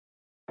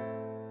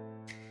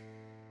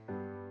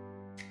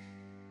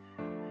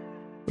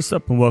What's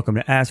up and welcome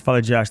to Ask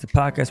Father Josh, the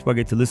podcast where I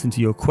get to listen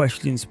to your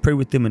questions, pray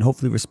with them, and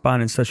hopefully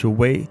respond in such a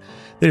way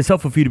that it's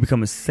helpful for you to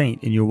become a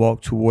saint in your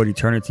walk toward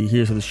eternity.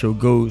 Here's how the show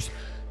goes.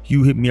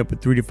 You hit me up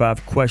with 3 to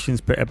 5 questions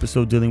per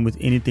episode dealing with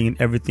anything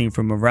and everything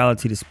from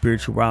morality to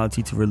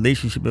spirituality to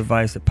relationship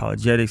advice,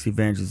 apologetics,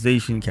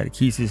 evangelization,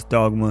 catechesis,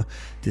 dogma,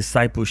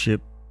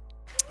 discipleship,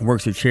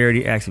 works of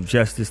charity, acts of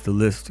justice. The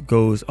list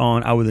goes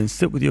on. I will then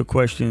sit with your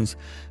questions,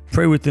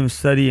 pray with them,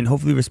 study, and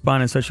hopefully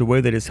respond in such a way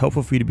that it's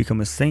helpful for you to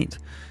become a saint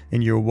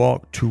in your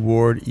walk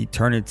toward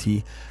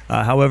eternity.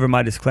 However,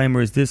 my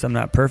disclaimer is this: I'm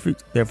not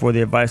perfect. Therefore,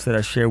 the advice that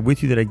I share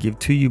with you, that I give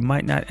to you,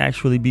 might not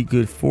actually be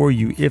good for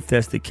you. If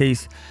that's the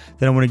case,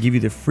 then I want to give you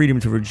the freedom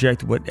to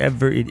reject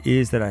whatever it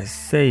is that I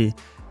say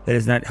that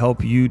does not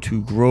help you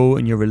to grow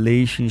in your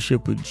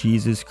relationship with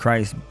Jesus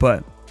Christ.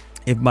 But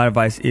if my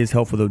advice is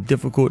helpful, though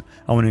difficult,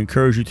 I want to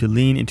encourage you to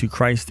lean into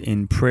Christ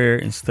in prayer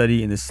and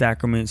study in the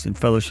sacraments and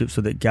fellowship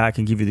so that God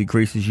can give you the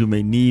graces you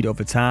may need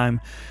over time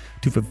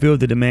to fulfill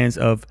the demands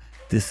of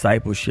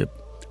discipleship.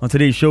 On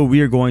today's show,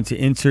 we are going to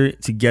enter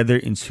together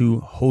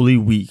into Holy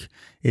Week.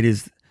 It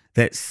is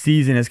that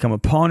season has come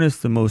upon us,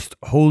 the most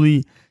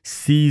holy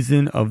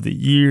season of the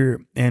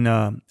year. And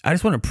I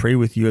just want to pray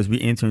with you as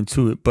we enter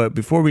into it. But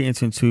before we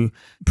enter into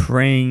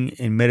praying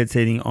and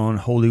meditating on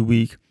Holy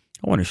Week,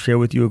 I want to share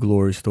with you a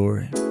glory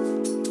story.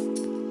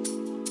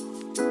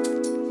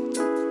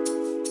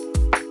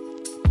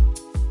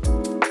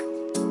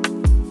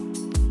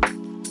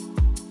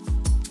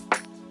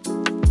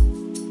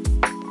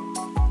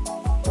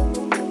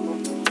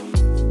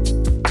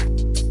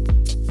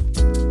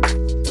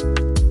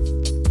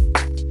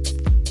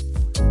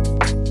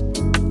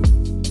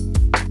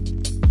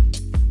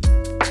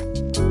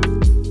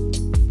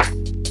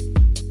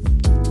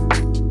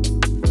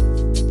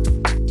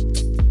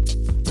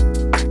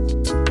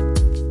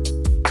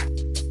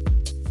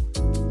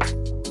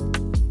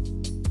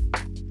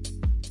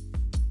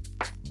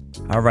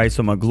 All right,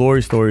 so my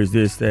glory story is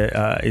this: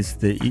 that it's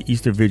the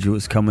Easter Vigil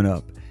is coming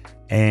up,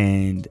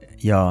 and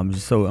y'all,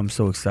 I'm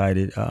so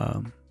excited.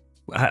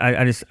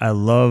 I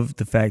love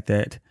the fact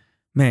that,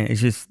 man,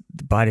 it's just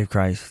the body of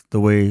Christ, the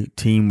way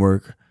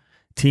teamwork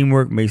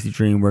makes the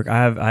dream work.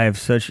 I have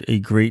such a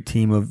great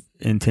team of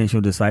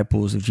intentional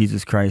disciples of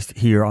Jesus Christ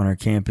here on our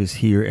campus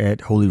here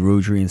at Holy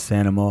Rosary in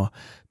Santa Ma.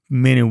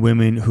 Men and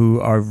women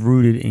who are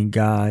rooted in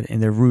God, and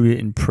they're rooted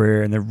in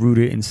prayer, and they're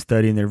rooted in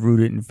study, and they're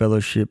rooted in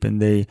fellowship,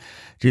 and they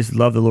just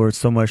love the Lord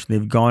so much. And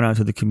they've gone out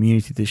to the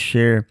community to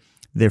share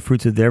their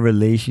fruits of their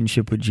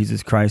relationship with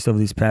Jesus Christ over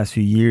these past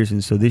few years.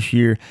 And so this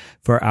year,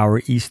 for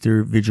our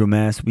Easter Vigil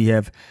Mass, we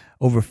have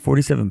over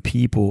 47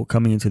 people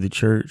coming into the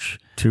church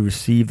to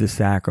receive the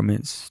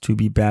sacraments, to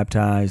be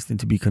baptized and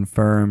to be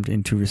confirmed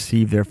and to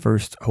receive their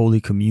first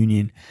Holy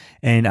Communion.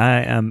 And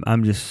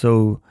I'm just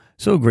so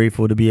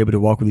grateful to be able to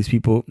walk with these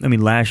people. I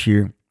mean, last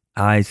year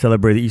I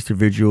celebrated Easter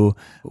Vigil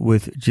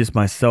with just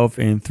myself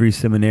and 3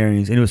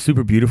 seminarians, and it was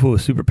super beautiful. It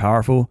was super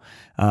powerful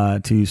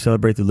to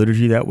celebrate the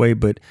liturgy that way.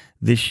 But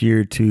this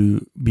year,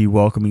 to be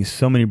welcoming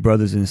so many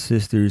brothers and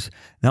sisters,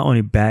 not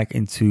only back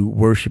into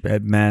worship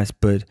at Mass,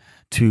 but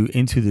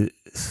into the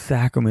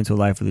sacramental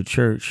life of the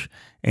church.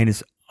 And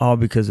it's all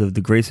because of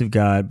the grace of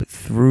God, but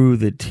through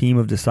the team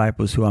of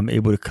disciples who I'm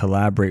able to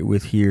collaborate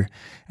with here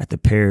at the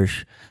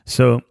parish.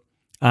 So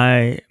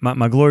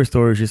my glory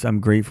story is just, I'm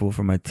grateful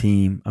for my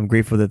team. I'm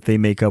grateful that they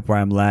make up where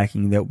I'm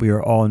lacking, that we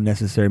are all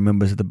necessary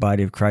members of the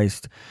body of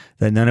Christ,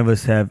 that none of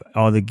us have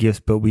all the gifts,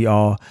 but we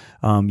all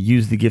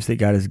use the gifts that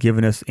God has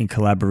given us in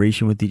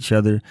collaboration with each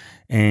other.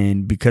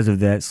 And because of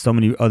that, so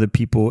many other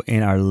people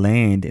in our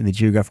land and the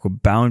geographical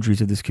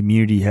boundaries of this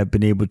community have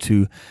been able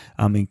to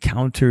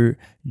encounter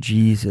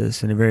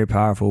Jesus in a very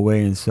powerful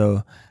way. And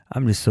so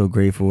I'm just so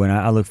grateful, and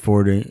I look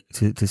forward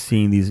to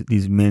seeing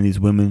these men, these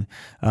women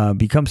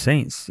become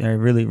saints,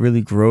 and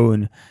really grow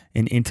in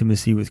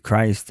intimacy with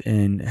Christ,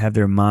 and have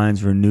their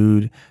minds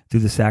renewed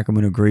through the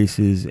sacrament of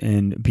graces,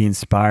 and be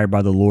inspired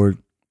by the Lord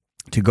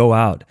to go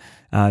out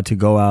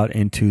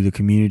into the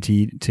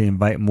community, to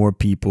invite more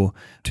people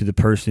to the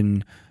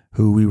person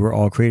who we were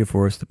all created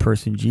for us, the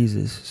person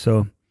Jesus.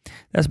 So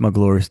that's my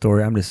glory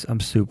story. I'm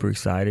super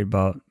excited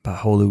about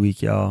Holy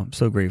Week, y'all. I'm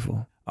so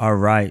grateful. All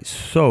right,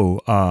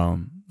 so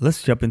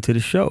let's jump into the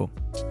show.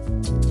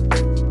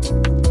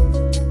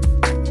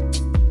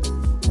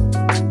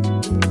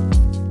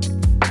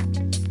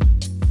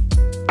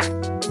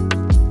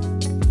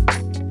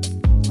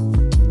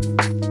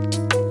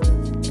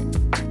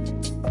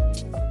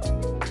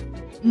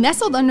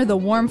 Nestled under the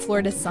warm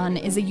Florida sun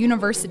is a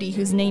university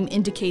whose name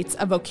indicates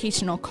a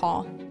vocational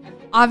call.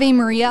 Ave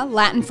Maria,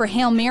 Latin for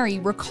Hail Mary,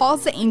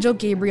 recalls the angel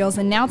Gabriel's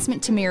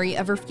announcement to Mary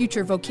of her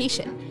future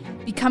vocation,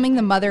 becoming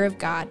the Mother of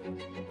God.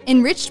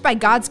 Enriched by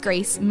God's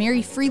grace,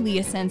 Mary freely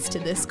assents to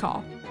this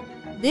call.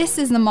 This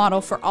is the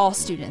model for all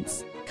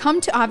students. Come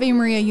to Ave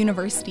Maria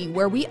University,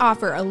 where we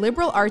offer a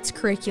liberal arts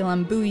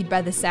curriculum buoyed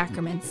by the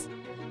sacraments.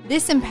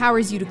 This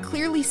empowers you to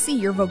clearly see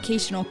your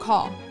vocational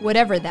call,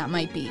 whatever that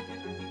might be.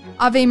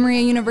 Ave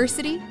Maria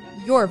University,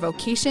 your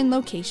vocation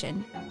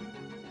location.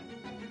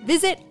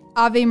 Visit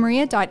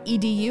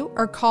avemaria.edu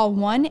or call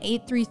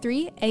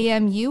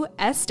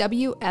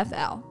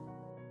 1-833-AMU-SWFL.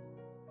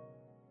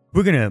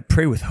 We're going to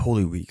pray with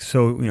Holy Week.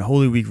 So,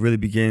 Holy Week really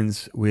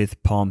begins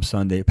with Palm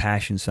Sunday,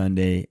 Passion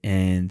Sunday.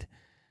 And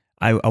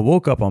I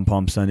woke up on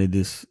Palm Sunday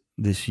this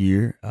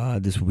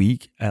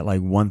week at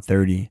like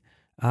 1:30.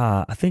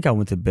 I think I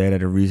went to bed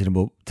at a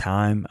reasonable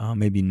time,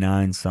 maybe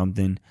 9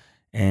 something.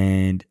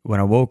 And when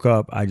I woke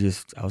up, I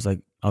was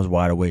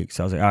wide awake.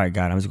 So I was like, all right,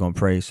 God, I'm just going to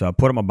pray. So I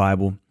put up my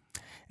Bible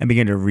and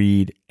began to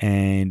read.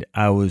 And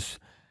as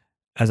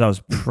I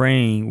was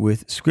praying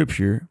with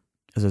scripture,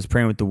 as I was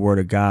praying with the word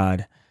of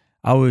God,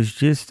 I was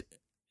just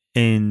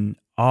in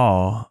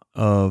awe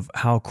of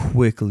how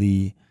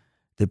quickly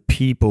the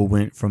people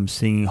went from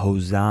singing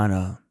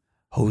Hosanna,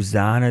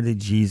 Hosanna to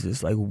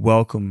Jesus, like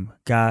welcome,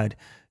 God,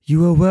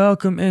 you are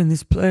welcome in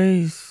this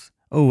place.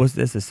 Oh,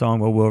 that's a song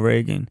by Will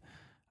Reagan.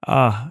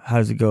 How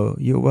does it go?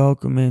 You're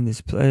welcome in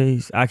this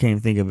place. I can't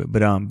even think of it,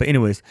 but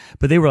anyways,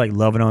 they were like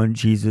loving on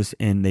Jesus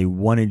and they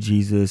wanted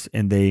Jesus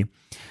and they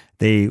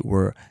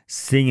were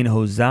singing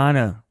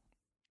Hosanna.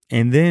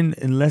 And then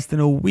in less than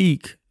a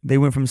week, they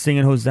went from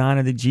singing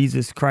Hosanna to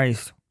Jesus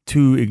Christ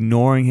to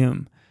ignoring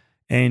him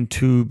and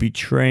to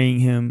betraying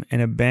him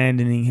and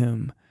abandoning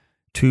him,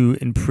 to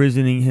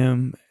imprisoning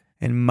him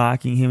and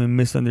mocking him and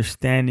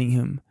misunderstanding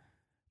him,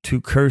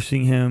 to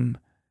cursing him,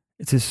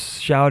 to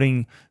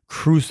shouting,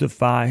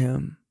 crucify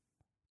him,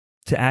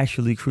 to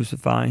actually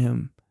crucify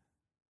him.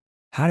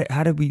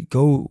 How did we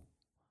go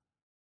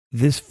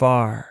this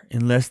far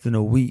in less than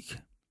a week?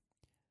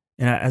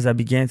 And as I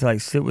began to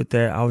sit with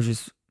that, I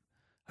was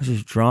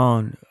just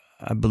drawn,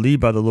 I believe,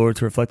 by the Lord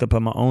to reflect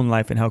upon my own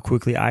life and how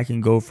quickly I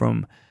can go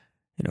from,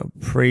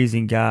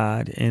 praising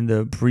God in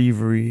the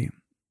breviary,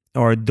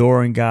 or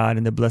adoring God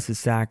in the Blessed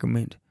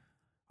Sacrament,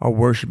 or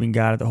worshiping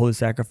God at the Holy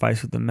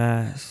Sacrifice of the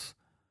Mass,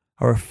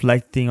 or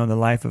reflecting on the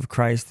life of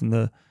Christ in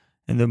the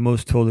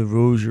Most Holy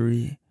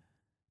Rosary,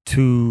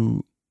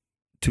 to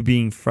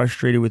being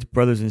frustrated with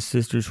brothers and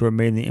sisters who are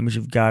made in the image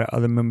of God,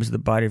 other members of the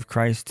body of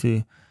Christ,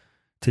 to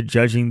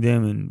judging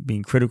them and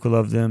being critical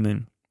of them.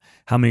 And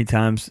how many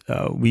times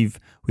we've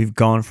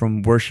gone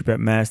from worship at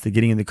Mass to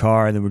getting in the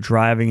car, and then we're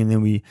driving, and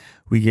then we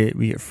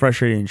get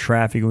frustrated in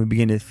traffic, and we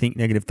begin to think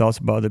negative thoughts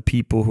about other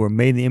people who are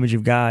made in the image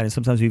of God, and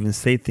sometimes we even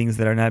say things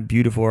that are not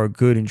beautiful or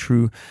good and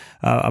true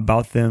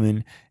about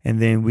them, and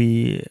then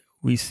we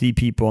see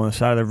people on the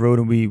side of the road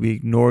and we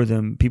ignore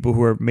them, people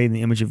who are made in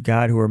the image of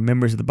God, who are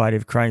members of the body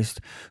of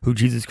Christ, who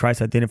Jesus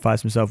Christ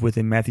identifies himself with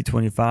in Matthew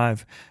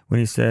 25, when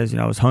he says,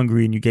 I was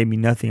hungry and you gave me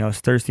nothing, I was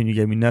thirsty and you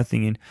gave me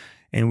nothing,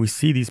 and we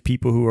see these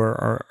people who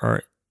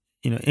are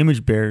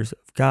image bearers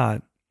of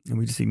God, and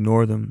we just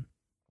ignore them,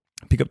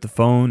 pick up the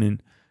phone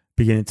and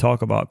begin to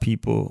talk about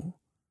people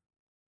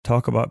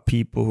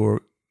who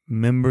are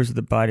members of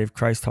the body of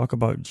Christ, talk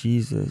about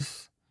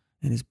Jesus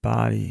and his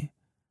body.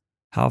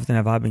 How often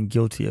have I been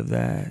guilty of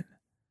that?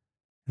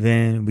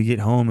 Then we get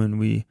home and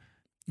we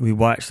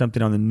watch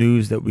something on the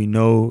news that we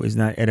know is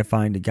not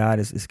edifying to God.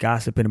 It's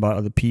gossiping about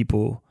other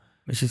people.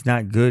 It's just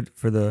not good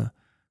for the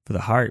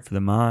heart, for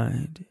the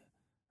mind.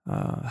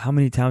 How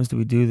many times do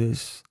we do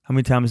this? How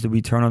many times do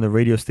we turn on the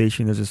radio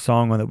station? There's a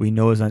song on that we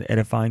know is not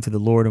edifying to the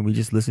Lord, and we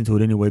just listen to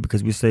it anyway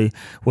because we say,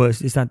 well,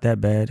 it's not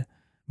that bad.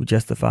 We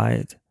justify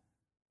it.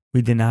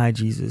 We deny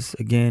Jesus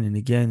again and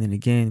again and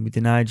again. We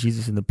deny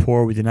Jesus in the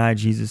poor. We deny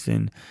Jesus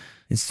in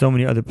so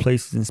many other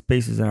places and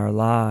spaces in our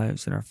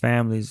lives, in our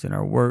families, in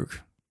our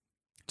work,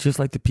 just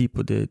like the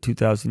people did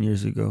 2,000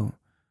 years ago,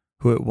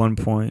 who at one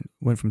point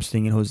went from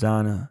singing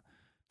Hosanna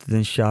to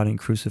then shouting,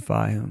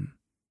 crucify him.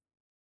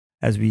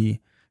 As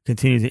we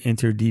continue to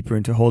enter deeper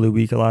into Holy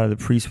Week, a lot of the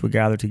priests would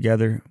gather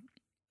together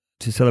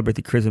to celebrate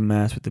the Chrism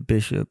Mass with the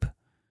bishop.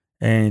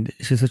 And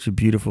it's just such a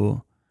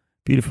beautiful,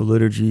 beautiful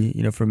liturgy.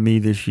 For me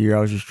this year,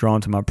 I was just drawn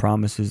to my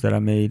promises that I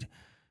made,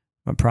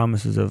 my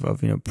promises of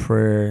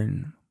prayer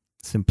and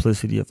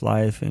simplicity of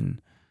life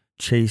and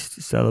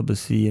chaste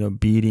celibacy and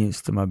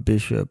obedience to my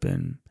bishop.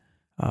 And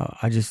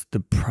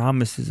the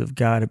promises of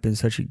God have been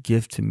such a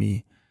gift to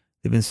me.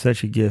 They've been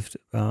such a gift.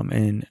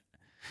 It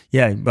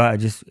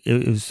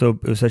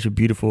was such a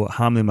beautiful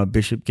homily my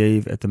bishop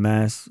gave at the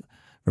Mass,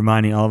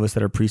 reminding all of us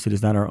that our priesthood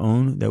is not our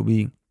own,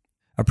 that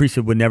our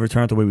priesthood would never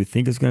turn out the way we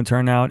think it's going to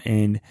turn out,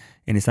 and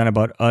it's not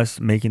about us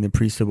making the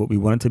priesthood what we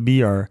want it to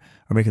be, or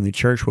making the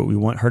church what we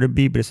want her to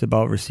be, but it's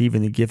about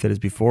receiving the gift that is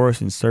before us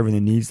and serving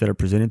the needs that are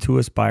presented to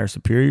us by our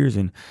superiors.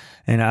 And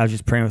I was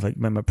just praying with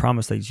my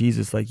promise,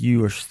 Jesus,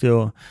 you're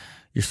still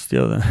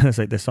it's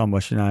like the song by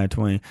Shania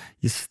Twain.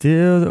 You're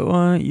still the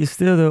one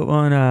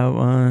I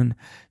want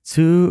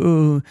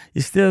to.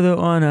 You're still the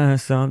one I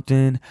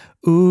something.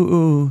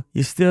 Ooh,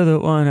 you're still the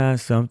one I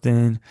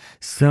something.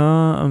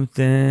 You're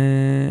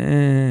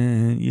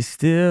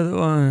still the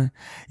one.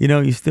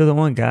 You're still the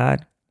one,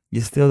 God.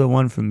 You're still the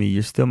one for me.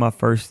 You're still my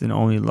first and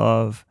only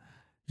love.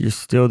 You're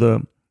still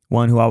the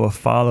one who I will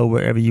follow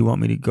wherever you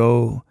want me to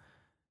go.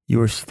 You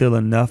are still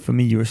enough for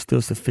me. You are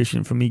still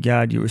sufficient for me,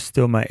 God. You are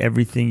still my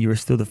everything. You are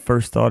still the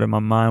first thought in my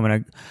mind when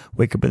I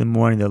wake up in the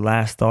morning, the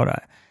last thought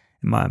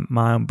in my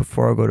mind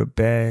before I go to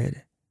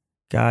bed.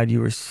 God,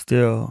 you are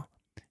still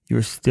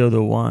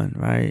the one,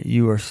 right?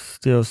 You are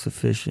still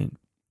sufficient.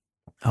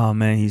 Oh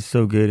man, he's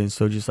so good. And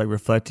so just like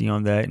reflecting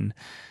on that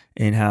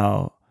and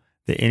how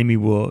the enemy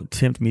will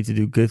tempt me to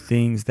do good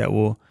things that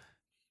will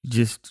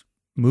just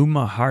move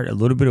my heart a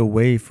little bit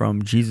away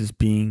from Jesus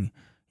being,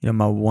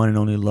 my one and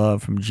only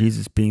love, from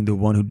Jesus being the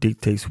one who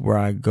dictates where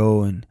I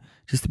go, and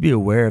just to be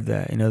aware of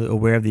that,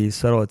 aware of the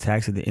subtle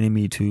attacks of the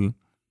enemy to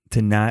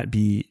not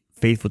be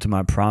faithful to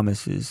my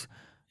promises,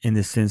 in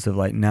the sense of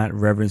like not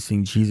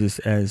reverencing Jesus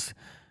as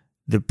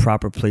the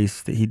proper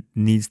place that he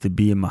needs to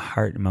be in my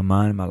heart, in my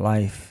mind, in my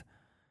life.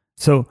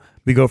 So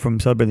we go from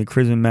celebrating the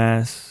Christmas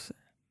Mass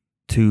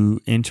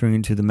to entering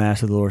into the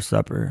Mass of the Lord's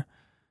Supper.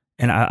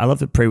 And I love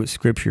to pray with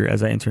scripture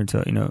as I enter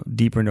into,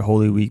 deeper into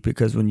Holy Week,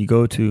 because when you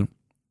go to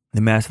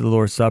the Mass of the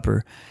Lord's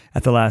Supper,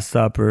 at the Last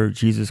Supper,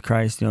 Jesus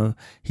Christ,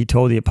 he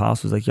told the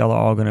apostles, like, y'all are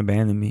all going to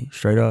abandon me,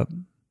 straight up.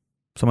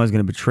 Somebody's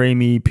going to betray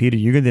me. Peter,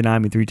 you're going to deny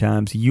me 3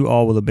 times. You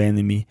all will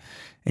abandon me.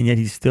 And yet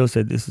he still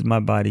said, this is my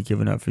body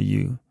given up for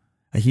you.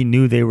 He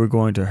knew they were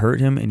going to hurt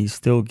him, and he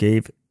still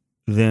gave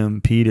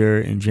them, Peter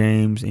and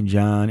James and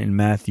John and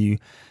Matthew,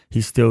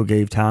 he still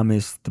gave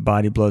Thomas the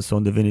body, blood, soul,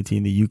 and divinity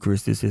in the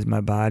Eucharist. This is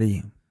my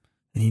body.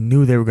 And he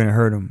knew they were going to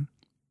hurt him.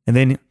 And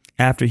then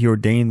after he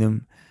ordained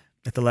them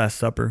at the Last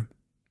Supper,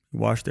 he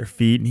washed their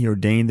feet and he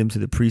ordained them to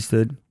the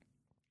priesthood.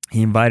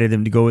 He invited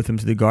them to go with him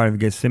to the Garden of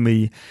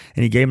Gethsemane,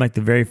 and he gave them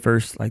the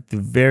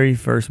very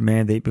first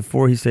mandate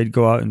before he said,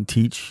 go out and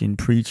teach and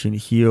preach and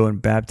heal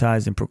and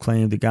baptize and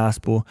proclaim the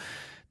gospel.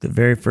 The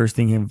very first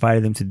thing he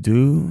invited them to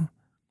do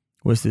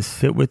was to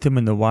sit with him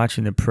and to watch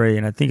and to pray.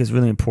 And I think it's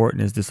really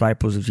important as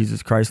disciples of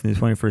Jesus Christ in the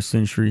 21st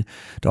century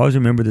to always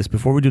remember this.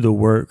 Before we do the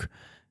work,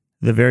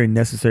 the very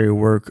necessary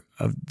work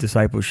of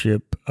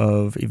discipleship,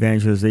 of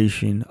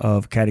evangelization,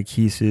 of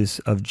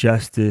catechesis, of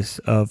justice,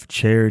 of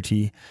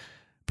charity,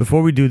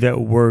 before we do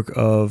that work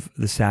of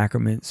the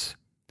sacraments,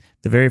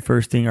 the very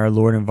first thing our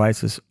Lord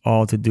invites us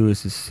all to do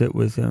is to sit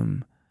with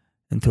him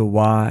and to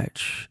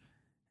watch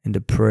and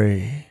to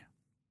pray,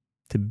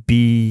 to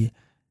be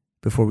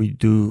before we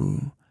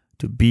do,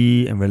 to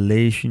be in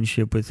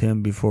relationship with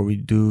him before we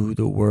do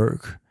the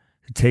work,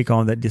 to take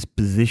on that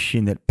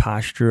disposition, that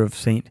posture of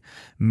Saint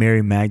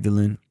Mary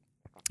Magdalene,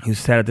 who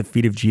sat at the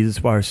feet of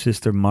Jesus while her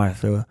sister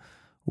Martha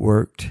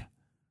worked,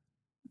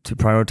 to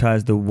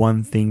prioritize the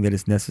one thing that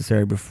is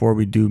necessary before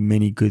we do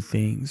many good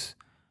things.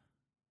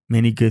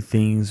 Many good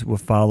things will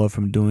follow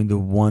from doing the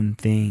one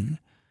thing.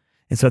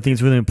 And so I think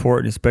it's really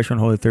important, especially on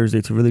Holy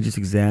Thursday, to really just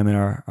examine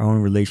our own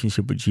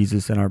relationship with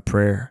Jesus and our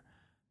prayer.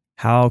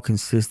 How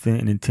consistent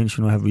and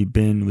intentional have we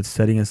been with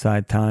setting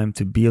aside time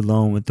to be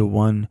alone with the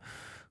one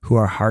who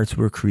our hearts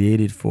were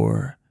created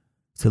for,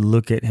 to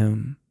look at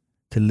him,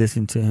 to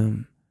listen to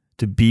him,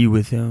 to be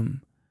with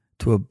him,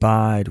 to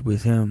abide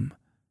with him?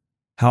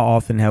 How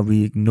often have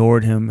we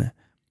ignored him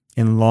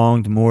and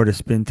longed more to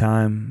spend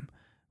time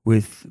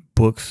with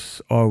books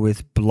or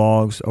with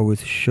blogs or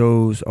with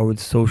shows or with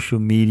social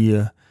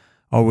media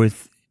or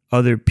with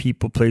other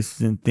people,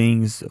 places, and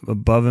things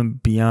above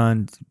and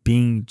beyond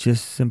being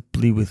just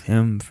simply with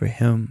him, for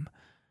him,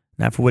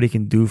 not for what he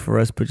can do for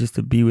us, but just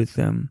to be with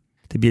him,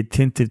 to be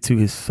attentive to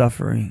his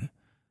suffering.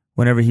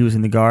 Whenever he was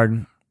in the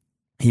garden,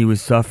 he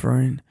was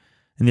suffering.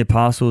 And the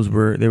apostles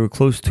were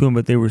close to him,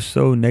 but they were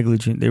so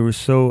negligent. They were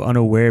so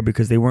unaware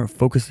because they weren't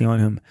focusing on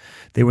him.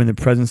 They were in the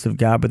presence of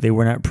God, but they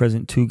were not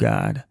present to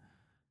God.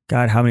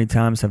 God, how many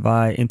times have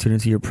I entered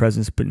into your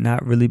presence, but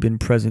not really been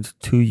present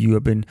to you?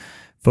 I've been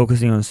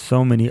focusing on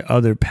so many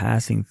other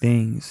passing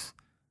things.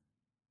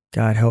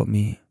 God, help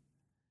me.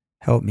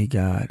 Help me,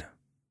 God.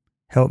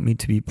 Help me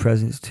to be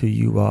present to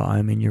you while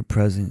I'm in your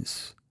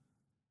presence.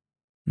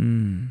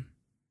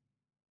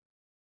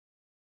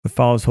 What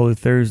follows Holy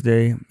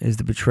Thursday is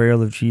the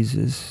betrayal of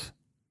Jesus,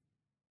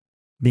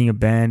 being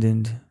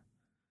abandoned,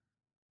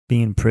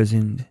 being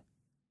imprisoned.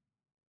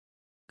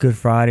 Good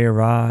Friday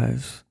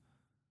arrives,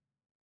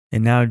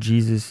 and now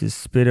Jesus is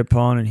spit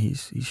upon and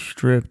he's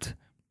stripped,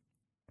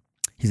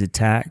 he's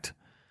attacked.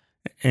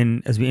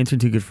 And as we enter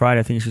into Good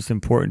Friday, I think it's just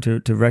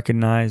important to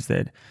recognize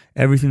that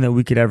everything that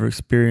we could ever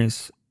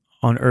experience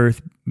on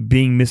earth,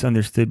 being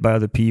misunderstood by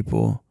other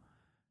people,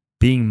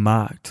 being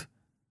mocked,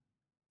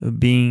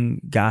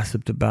 being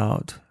gossiped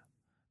about,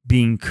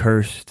 being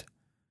cursed,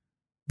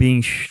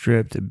 being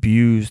stripped,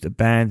 abused,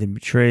 abandoned,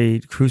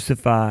 betrayed,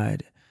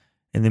 crucified,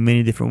 and the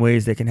many different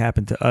ways that can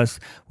happen to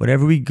us.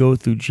 Whatever we go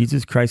through,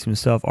 Jesus Christ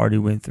himself already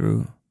went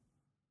through.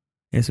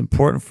 And it's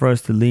important for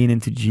us to lean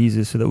into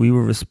Jesus so that we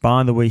will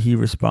respond the way he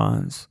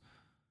responds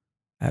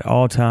at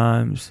all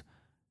times,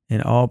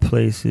 in all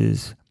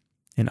places,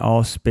 in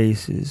all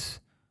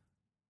spaces.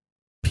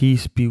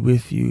 Peace be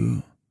with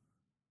you.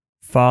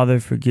 Father,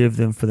 forgive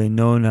them, for they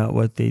know not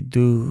what they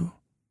do.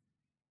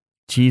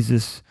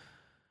 Jesus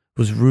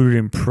was rooted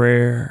in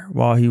prayer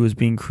while he was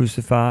being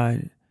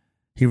crucified.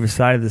 He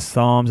recited the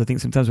Psalms. I think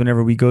sometimes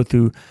whenever we go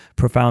through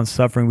profound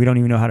suffering, we don't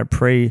even know how to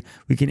pray.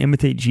 We can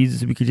imitate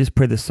Jesus. We could just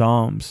pray the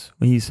Psalms.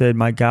 When he said,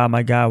 my God,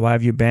 why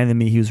have you abandoned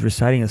me? He was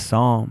reciting a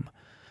Psalm.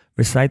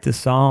 Recite the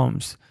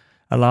Psalms.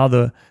 Allow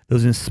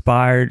those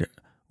inspired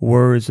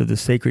words of the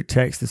sacred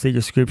text, the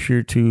sacred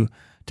scripture to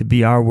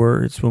be our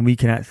words when we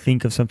cannot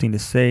think of something to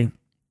say.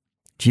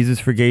 Jesus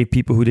forgave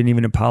people who didn't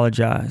even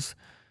apologize.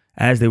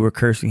 As they were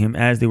cursing him,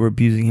 as they were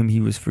abusing him, he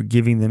was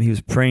forgiving them. He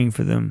was praying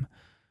for them.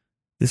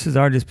 This is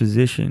our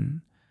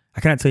disposition.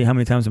 I cannot tell you how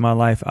many times in my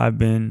life I've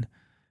been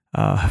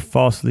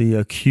falsely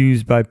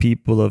accused by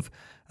people of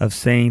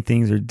saying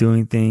things or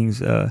doing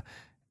things.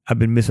 I've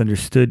been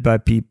misunderstood by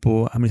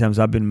people. How many times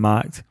I've been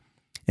mocked.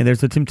 And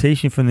there's a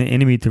temptation from the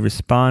enemy to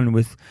respond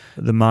with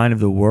the mind of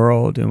the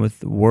world and with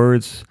the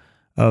words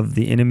of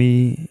the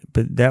enemy,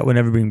 but that would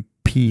never bring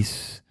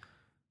peace.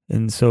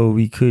 And so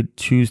we could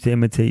choose to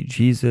imitate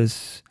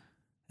Jesus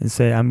and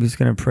say, I'm just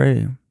going to pray.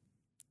 I'm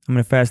going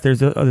to fast.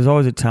 There's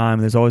always a time,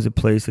 there's always a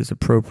place that's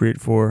appropriate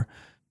for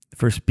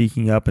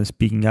speaking up and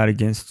speaking out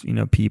against,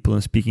 people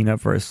and speaking up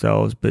for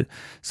ourselves. But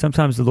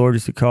sometimes the Lord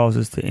just calls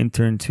us to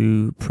enter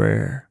into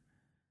prayer,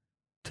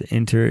 to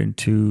enter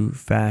into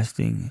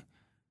fasting,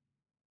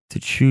 to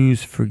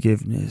choose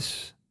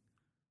forgiveness,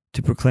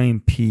 to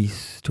proclaim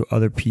peace to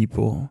other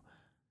people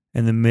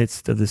in the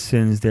midst of the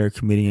sins they're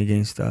committing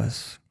against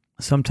us.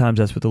 Sometimes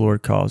that's what the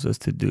Lord calls us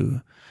to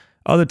do.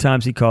 Other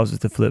times he calls us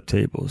to flip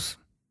tables.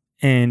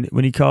 And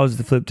when he calls us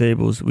to flip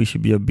tables, we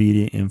should be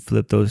obedient and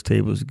flip those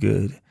tables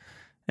good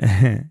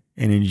and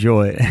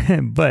enjoy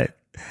it. But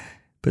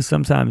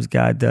sometimes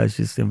God does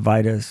just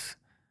invite us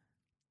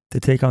to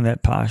take on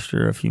that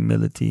posture of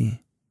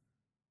humility.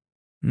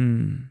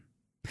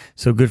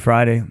 So Good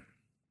Friday,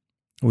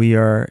 we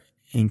are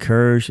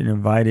encouraged and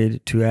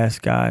invited to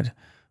ask God,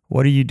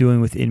 what are you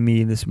doing within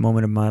me in this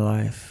moment of my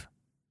life?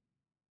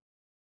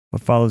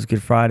 What follows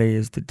Good Friday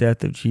is the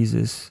death of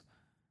Jesus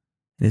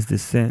and his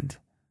descent.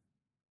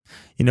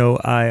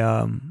 I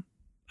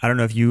don't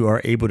know if you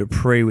are able to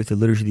pray with the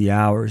Liturgy of the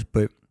Hours,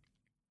 but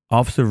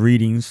Office of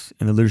Readings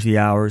in the Liturgy of the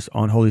Hours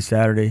on Holy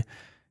Saturday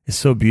is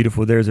so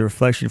beautiful. There's a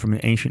reflection from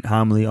an ancient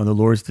homily on the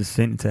Lord's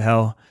descent into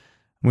hell.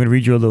 I'm going to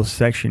read you a little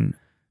section.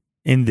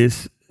 In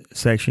this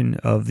section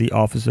of the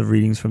Office of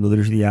Readings from the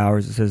Liturgy of the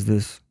Hours, it says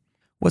this: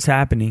 what's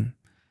happening?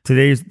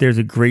 Today there's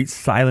a great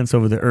silence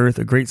over the earth,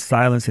 a great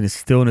silence in its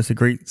stillness, a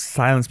great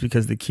silence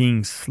because the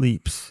King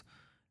sleeps.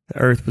 The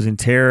earth was in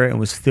terror and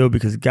was still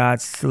because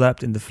God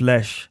slept in the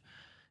flesh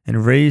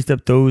and raised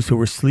up those who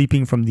were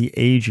sleeping from the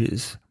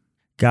ages.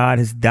 God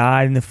has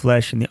died in the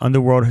flesh and the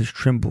underworld has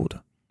trembled.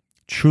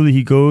 Truly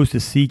he goes to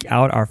seek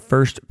out our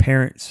first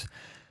parents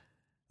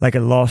like a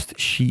lost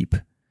sheep.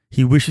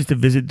 He wishes to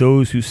visit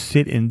those who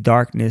sit in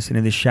darkness and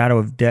in the shadow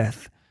of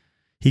death.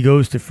 He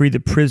goes to free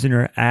the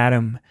prisoner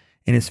Adam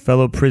and his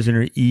fellow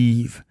prisoner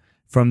Eve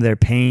from their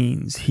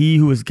pains. He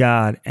who is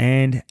God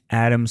and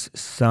Adam's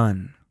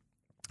son.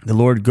 The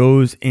Lord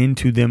goes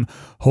into them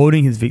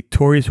holding his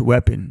victorious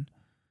weapon,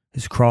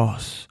 his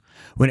cross.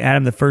 When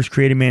Adam, the first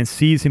created man,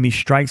 sees him, he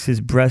strikes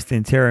his breast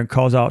in terror and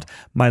calls out,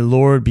 "My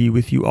Lord be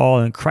with you all."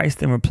 And Christ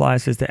then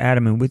replies, says to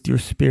Adam, "And with your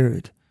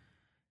spirit."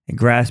 And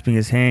grasping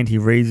his hand, he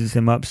raises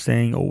him up,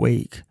 saying,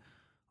 "Awake,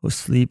 O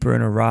sleeper,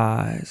 and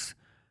arise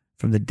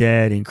from the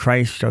dead, and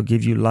Christ shall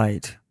give you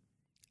light.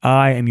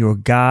 I am your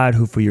God,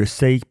 who for your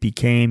sake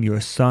became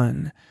your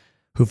son,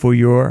 who for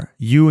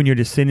you and your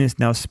descendants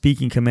now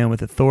speak and command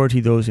with authority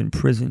those in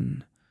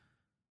prison.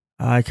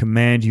 I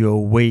command you,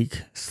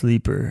 awake,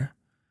 sleeper.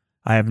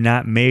 I have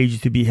not made you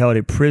to be held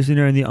a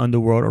prisoner in the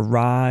underworld.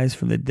 Arise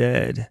from the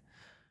dead."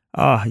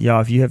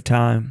 Y'all, if you have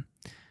time,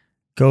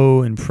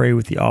 go and pray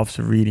with the Office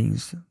of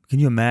Readings. Can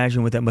you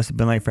imagine what that must have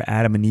been like for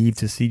Adam and Eve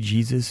to see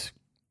Jesus,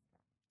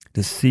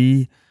 to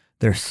see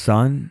their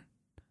son?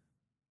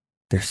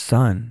 Their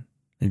son.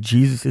 And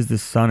Jesus is the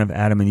son of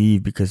Adam and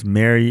Eve because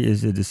Mary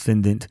is a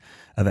descendant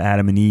of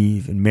Adam and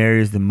Eve, and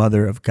Mary is the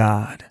mother of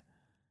God.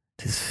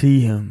 To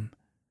see him,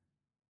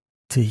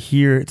 to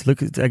hear, to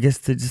look at, I guess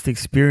to just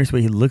experience the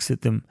way he looks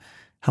at them,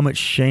 how much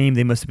shame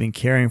they must have been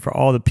carrying for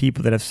all the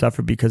people that have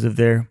suffered because of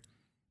their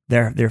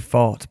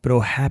fault. But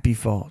oh, happy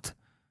fault.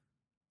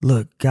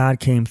 Look, God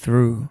came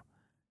through.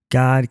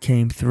 God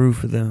came through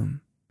for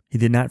them. He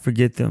did not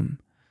forget them,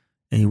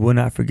 and he will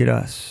not forget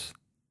us.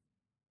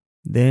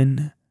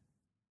 Then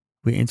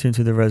we enter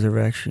into the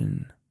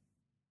resurrection.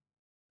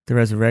 The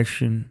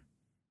resurrection,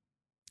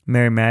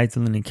 Mary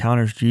Magdalene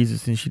encounters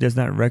Jesus, and she does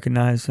not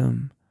recognize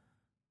him.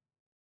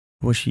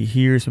 When she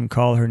hears him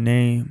call her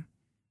name,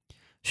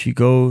 she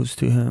goes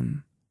to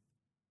him.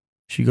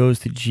 She goes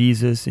to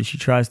Jesus, and she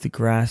tries to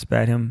grasp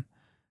at him,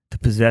 to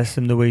possess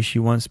him the way she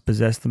once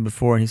possessed him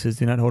before. And he says,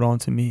 "Do not hold on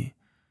to me."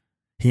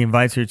 He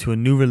invites her to a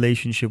new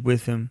relationship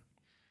with him.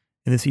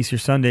 And this Easter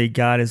Sunday,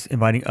 God is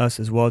inviting us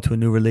as well to a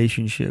new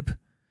relationship.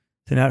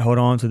 To not hold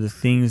on to the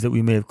things that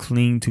we may have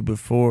clinged to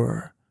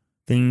before,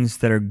 things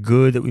that are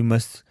good that we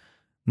must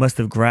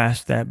have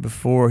grasped at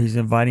before. He's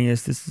inviting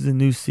us. This is a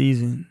new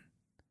season.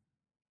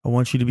 I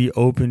want you to be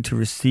open to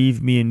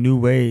receive me in new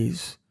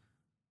ways,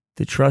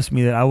 to trust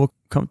me that I will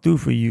come through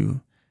for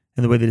you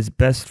in the way that is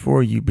best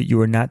for you, but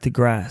you are not to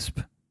grasp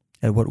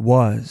at what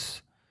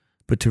was,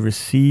 but to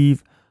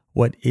receive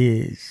what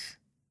is.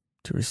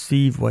 To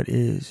receive what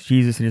is.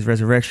 Jesus in his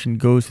resurrection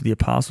goes to the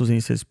apostles and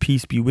he says,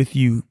 "Peace be with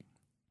you.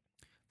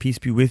 Peace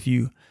be with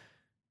you."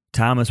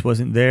 Thomas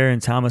wasn't there,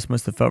 and Thomas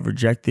must have felt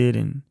rejected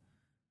and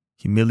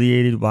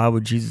humiliated. Why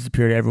would Jesus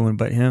appear to everyone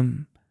but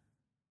him?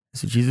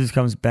 So Jesus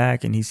comes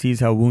back and he sees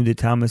how wounded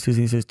Thomas is.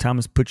 And he says,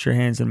 Thomas, put your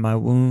hands in my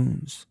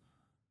wounds.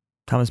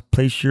 Thomas,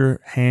 place your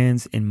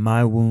hands in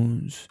my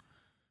wounds.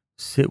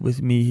 Sit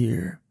with me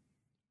here.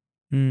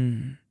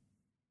 He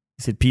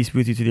said, peace be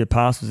with you to the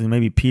apostles. And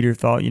maybe Peter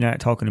thought, you're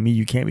not talking to me.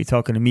 You can't be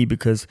talking to me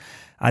because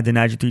I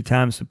denied you 3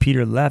 times. So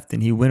Peter left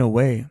and he went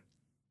away.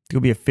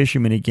 He'll be a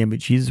fisherman again, but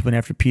Jesus went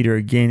after Peter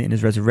again in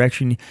his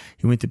resurrection.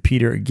 He went to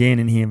Peter again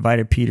and he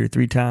invited Peter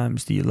 3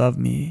 times. Do you love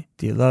me?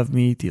 Do you love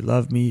me? Do you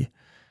love me?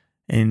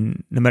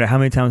 And no matter how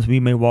many times we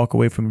may walk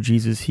away from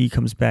Jesus, he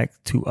comes back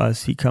to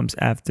us. He comes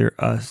after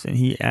us and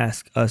he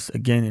asks us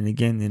again and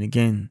again and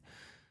again,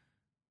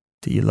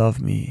 do you love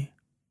me?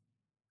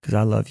 Because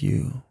I love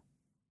you.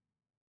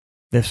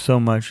 There's so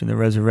much in the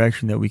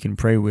resurrection that we can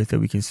pray with, that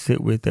we can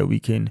sit with, that we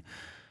can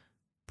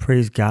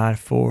praise God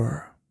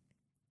for.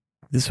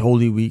 This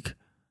Holy Week,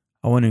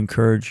 I want to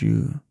encourage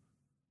you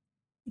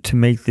to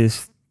make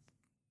this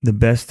the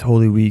best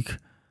Holy Week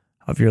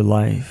of your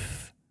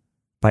life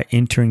by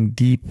entering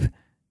deep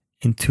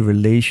into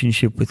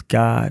relationship with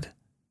God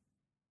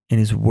and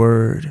His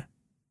Word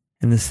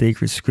and the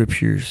sacred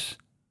Scriptures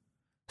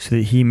so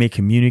that He may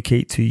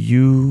communicate to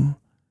you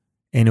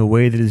in a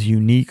way that is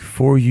unique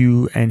for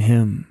you and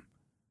Him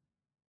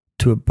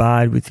to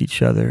abide with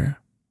each other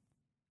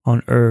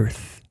on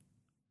earth.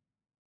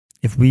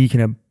 If we can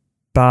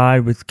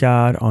abide with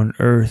God on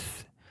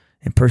earth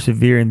and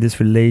persevere in this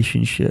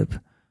relationship,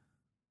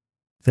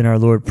 then our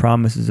Lord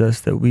promises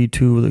us that we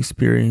too will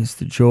experience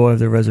the joy of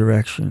the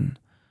resurrection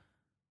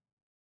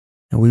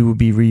and we will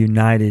be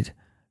reunited,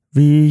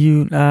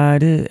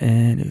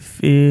 and it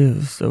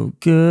feels so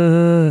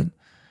good,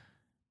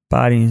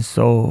 body and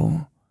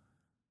soul,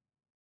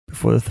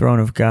 before the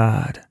throne of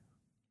God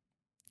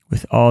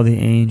with all the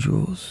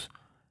angels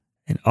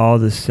and all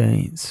the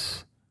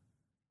saints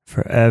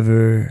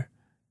forever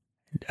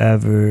and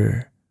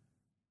ever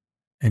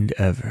and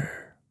ever.